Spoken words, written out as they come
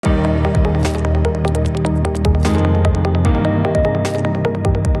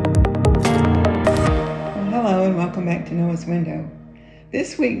Noah's window.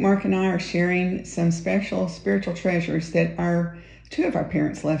 This week, Mark and I are sharing some special spiritual treasures that two of our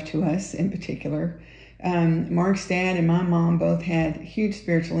parents left to us in particular. Mark's dad and my mom both had huge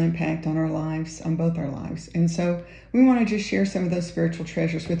spiritual impact on our lives, on both our lives. And so we want to just share some of those spiritual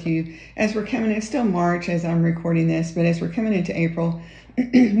treasures with you as we're coming. It's still March as I'm recording this, but as we're coming into April,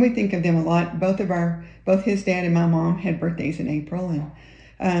 we think of them a lot. Both his dad and my mom had birthdays in April,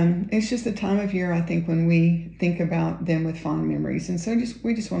 and it's just a time of year, I think, when we think about them with fond memories. And so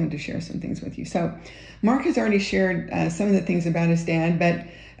we just wanted to share some things with you. So Mark has already shared some of the things about his dad, but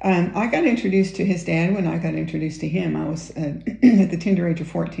I got introduced to his dad when I got introduced to him. I was at the tender age of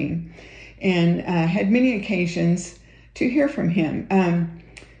 14 and had many occasions to hear from him.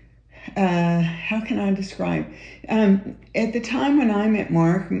 How can I describe? At the time when I met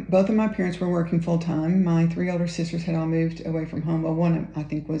Mark, both of my parents were working full time. My three older sisters had all moved away from home. Well, one I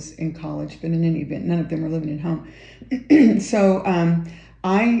think was in college, but in any event, none of them were living at home. So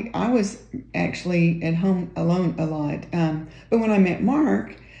I was actually at home alone a lot. But when I met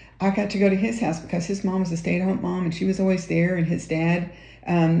Mark, I got to go to his house because his mom was a stay-at-home mom and she was always there, and his dad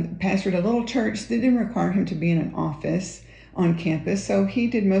pastored a little church that didn't require him to be in an office on campus. So he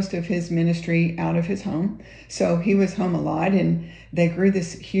did most of his ministry out of his home. So he was home a lot, and they grew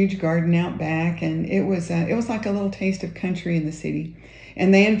this huge garden out back, and it was like a little taste of country in the city.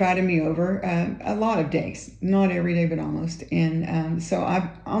 And they invited me over a lot of days, not every day, but almost. And so I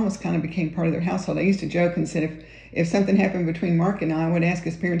almost kind of became part of their household. I used to joke and said if something happened between Mark and I would ask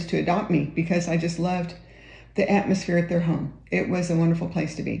his parents to adopt me because I just loved the atmosphere at their home. It was a wonderful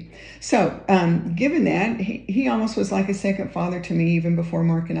place to be. So given that, he almost was like a second father to me even before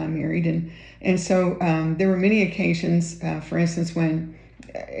Mark and I married. And so there were many occasions, for instance, when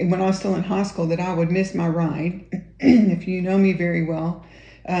I was still in high school, that I would miss my ride. If you know me very well,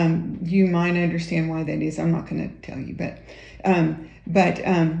 you might understand why that is. I'm not going to tell you, but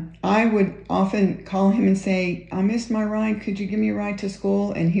I would often call him and say, I missed my ride. Could you give me a ride to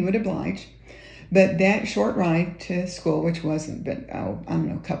school? And he would oblige. But that short ride to school, which wasn't but, I don't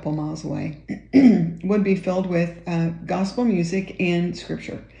know, a couple miles away, would be filled with gospel music and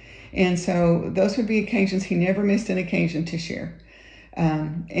scripture. And so those would be occasions. He never missed an occasion to share.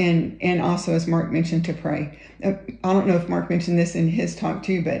 And also, as Mark mentioned, to pray. I don't know if Mark mentioned this in his talk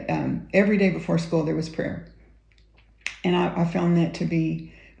too, but every day before school there was prayer. And I found that to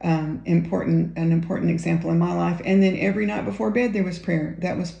be an important example in my life. And then every night before bed there was prayer.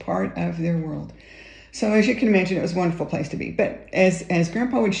 That was part of their world. So as you can imagine, it was a wonderful place to be. But as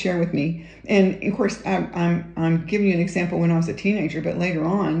Grandpa would share with me, and of course I'm giving you an example when I was a teenager, but later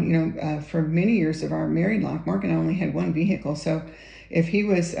on, for many years of our married life, Mark and I only had one vehicle. So if he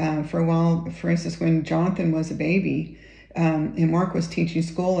was for a while, for instance, when Jonathan was a baby, and Mark was teaching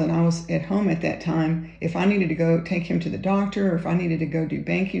school and I was at home at that time, if I needed to go take him to the doctor or if I needed to go do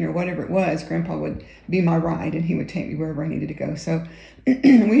banking or whatever it was, Grandpa would be my ride and he would take me wherever I needed to go. So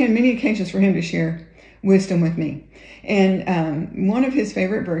we had many occasions for him to share wisdom with me. And one of his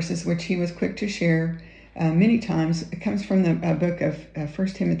favorite verses, which he was quick to share many times, comes from the book of 1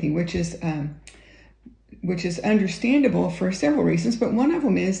 Timothy, which is understandable for several reasons, but one of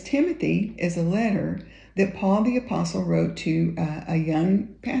them is Timothy is a letter that Paul the Apostle wrote to a young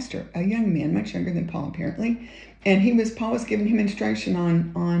pastor, a young man, much younger than Paul apparently, and Paul was giving him instruction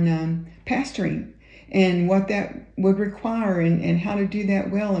on pastoring and what that would require and how to do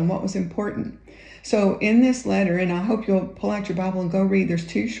that well and what was important. So in this letter, and I hope you'll pull out your Bible and go read, there's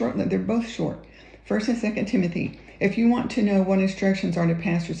two short, they're both short, 1 and 2 Timothy. If you want to know what instructions are to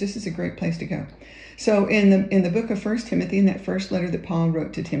pastors, this is a great place to go. So in the book of 1 Timothy, in that first letter that Paul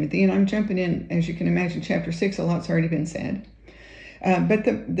wrote to Timothy, and I'm jumping in, as you can imagine, chapter 6, a lot's already been said. But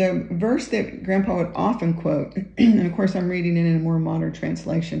the verse that Grandpa would often quote, and of course I'm reading it in a more modern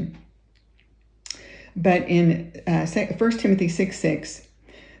translation, but in 1 Timothy 6:6,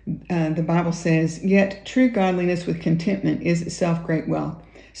 the Bible says, "Yet true godliness with contentment is itself great wealth."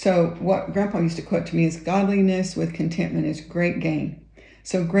 So what Grandpa used to quote to me is, godliness with contentment is great gain.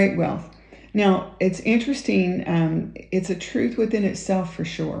 So great wealth. Now, it's interesting. It's a truth within itself for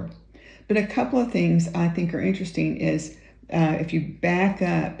sure. But a couple of things I think are interesting is if you back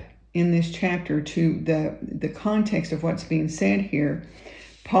up in this chapter to the context of what's being said here,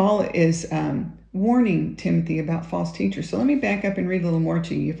 Paul is warning Timothy about false teachers. So let me back up and read a little more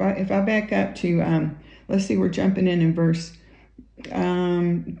to you. If I back up to, let's see, we're jumping in verse,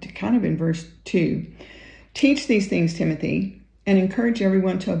 kind of in verse 2. Teach these things, Timothy, and encourage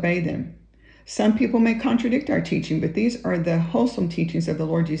everyone to obey them. Some people may contradict our teaching, but these are the wholesome teachings of the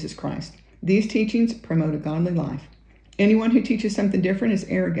Lord Jesus Christ. These teachings promote a godly life. Anyone who teaches something different is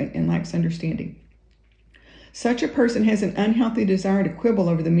arrogant and lacks understanding. Such a person has an unhealthy desire to quibble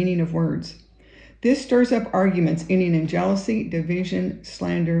over the meaning of words. This stirs up arguments ending in jealousy, division,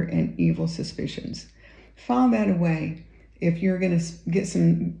 slander, and evil suspicions. File that away if you're going to get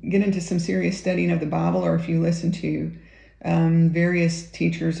into some serious studying of the Bible, or if you listen to various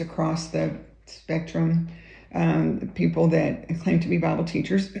teachers across the spectrum, people that claim to be Bible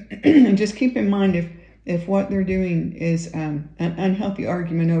teachers. And just keep in mind, if what they're doing is an unhealthy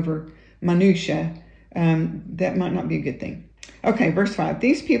argument over minutia, that might not be a good thing. Okay, verse 5.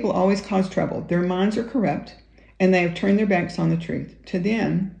 These people always cause trouble. Their minds are corrupt, and they have turned their backs on the truth. To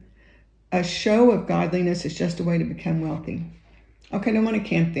them, a show of godliness is just a way to become wealthy. Okay, I don't want to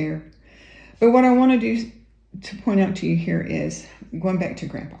camp there. But what I want to do to point out to you here is, going back to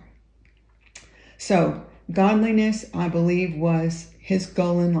Grandpa. So, godliness, I believe, was his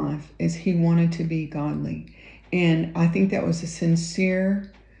goal in life, is he wanted to be godly. And I think that was a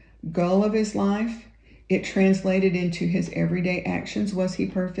sincere goal of his life. It translated into his everyday actions. Was he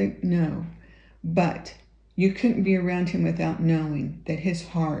perfect? No. But you couldn't be around him without knowing that his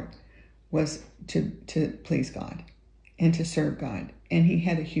heart was to please God and to serve God. And he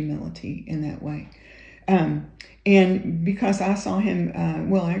had a humility in that way. And because I saw him,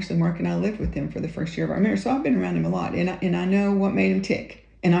 actually Mark and I lived with him for the first year of our marriage, so I've been around him a lot, and I know what made him tick.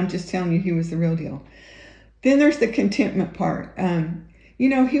 And I'm just telling you, he was the real deal. Then there's the contentment part.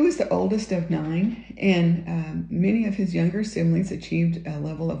 He was the oldest of 9, and many of his younger siblings achieved a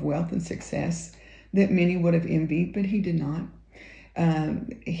level of wealth and success that many would have envied, but he did not.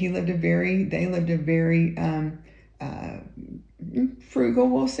 They lived a very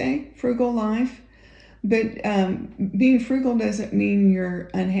frugal life. But being frugal doesn't mean you're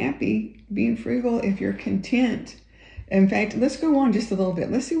unhappy. Being frugal, if you're content. In fact, let's go on just a little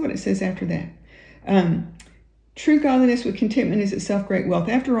bit. Let's see what it says after that. True godliness with contentment is itself great wealth.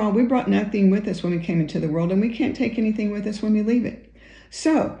 After all, we brought nothing with us when we came into the world, and we can't take anything with us when we leave it.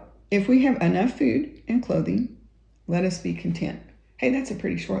 So, if we have enough food and clothing, let us be content. Hey, that's a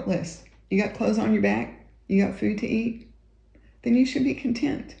pretty short list. You got clothes on your back, you got food to eat, then you should be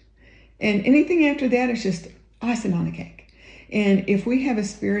content. And anything after that is just icing on the cake. And if we have a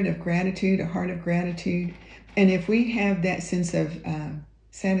spirit of gratitude, a heart of gratitude, and if we have that sense of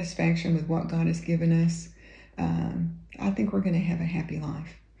satisfaction with what God has given us, I think we're going to have a happy life.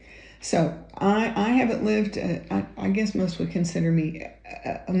 So I haven't lived, I guess most would consider me,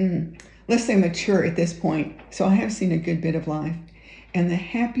 let's say mature at this point. So I have seen a good bit of life. And the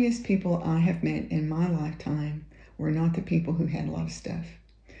happiest people I have met in my lifetime were not the people who had a lot of stuff.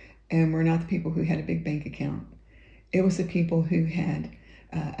 And were not the people who had a big bank account. It was the people who had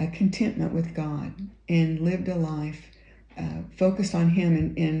a contentment with God and lived a life focused on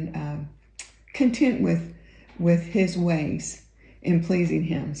Him and content with His ways and pleasing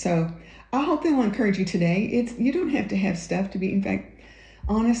Him. So I hope that will encourage you today. You don't have to have stuff to be. In fact,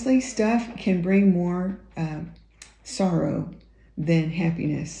 honestly, stuff can bring more sorrow than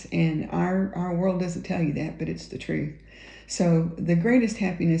happiness. And our world doesn't tell you that, but it's the truth. So the greatest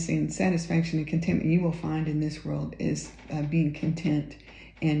happiness and satisfaction and contentment you will find in this world is being content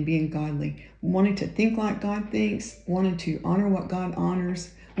and being godly. Wanting to think like God thinks, wanting to honor what God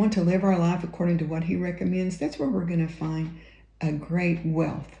honors, want to live our life according to what He recommends. That's where we're going to find a great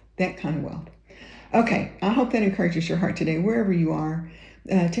wealth, that kind of wealth. Okay, I hope that encourages your heart today, wherever you are,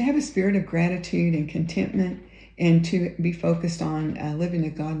 to have a spirit of gratitude and contentment and to be focused on living a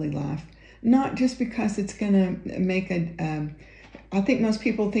godly life. Not just because it's going to make I think most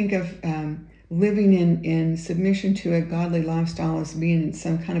people think of living in submission to a godly lifestyle as being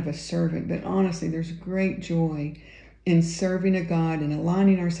some kind of a servant. But honestly, there's great joy in serving a God and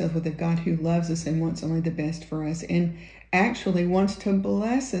aligning ourselves with a God who loves us and wants only the best for us and actually wants to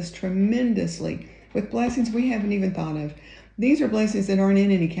bless us tremendously with blessings we haven't even thought of. These are blessings that aren't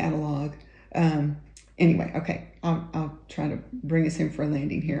in any catalog. Anyway, okay, I'll try to bring us in for a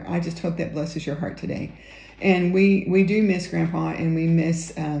landing here. I just hope that blesses your heart today. And we do miss Grandpa, and we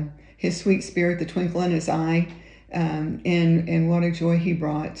miss his sweet spirit, the twinkle in his eye, and what a joy he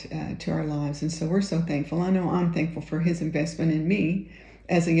brought to our lives. And so we're so thankful. I know I'm thankful for his investment in me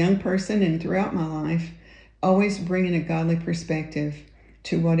as a young person and throughout my life, always bringing a godly perspective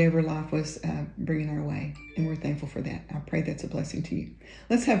to whatever life was bringing our way. And we're thankful for that. I pray that's a blessing to you.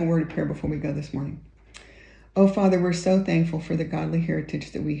 Let's have a word of prayer before we go this morning. Oh, Father, we're so thankful for the godly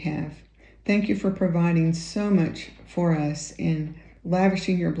heritage that we have. Thank you for providing so much for us and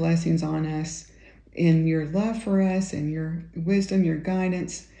lavishing your blessings on us in your love for us and your wisdom, your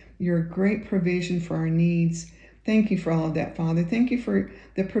guidance, your great provision for our needs. Thank you for all of that, Father. Thank you for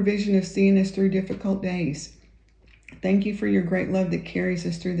the provision of seeing us through difficult days. Thank you for your great love that carries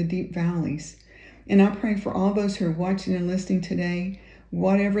us through the deep valleys. And I pray for all those who are watching and listening today,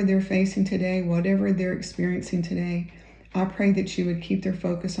 whatever they're facing today, whatever they're experiencing today, I pray that you would keep their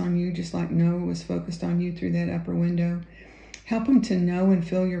focus on you, just like Noah was focused on you through that upper window. Help them to know and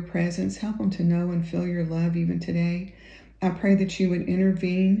feel your presence. Help them to know and feel your love even today. I pray that you would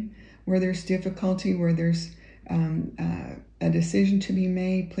intervene where there's difficulty, where there's a decision to be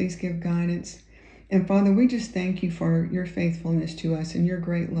made. Please give guidance. And Father, we just thank you for your faithfulness to us and your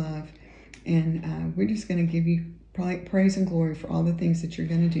great love. And we're just going to give you praise and glory for all the things that you're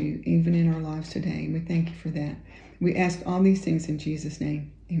going to do, even in our lives today. And we thank you for that. We ask all these things in Jesus'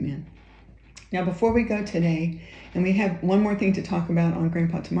 name. Amen. Now, before we go today, and we have one more thing to talk about on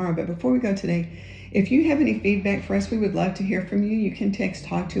Grandpa tomorrow, but before we go today, if you have any feedback for us, we would love to hear from you. You can text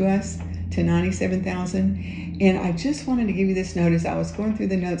Talk to Us to 97,000. And I just wanted to give you this note. As I was going through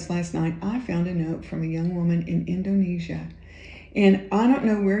the notes last night, I found a note from a young woman in Indonesia. And I don't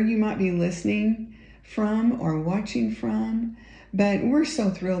know where you might be listening from or watching from, but we're so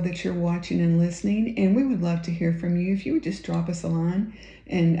thrilled that you're watching and listening, and we would love to hear from you. If you would just drop us a line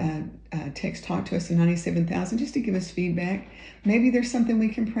and text Talk to Us to 97,000 just to give us feedback. Maybe there's something we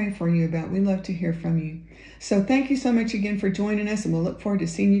can pray for you about. We'd love to hear from you. So thank you so much again for joining us, and we'll look forward to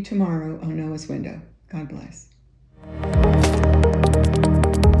seeing you tomorrow on Noah's Window. God bless.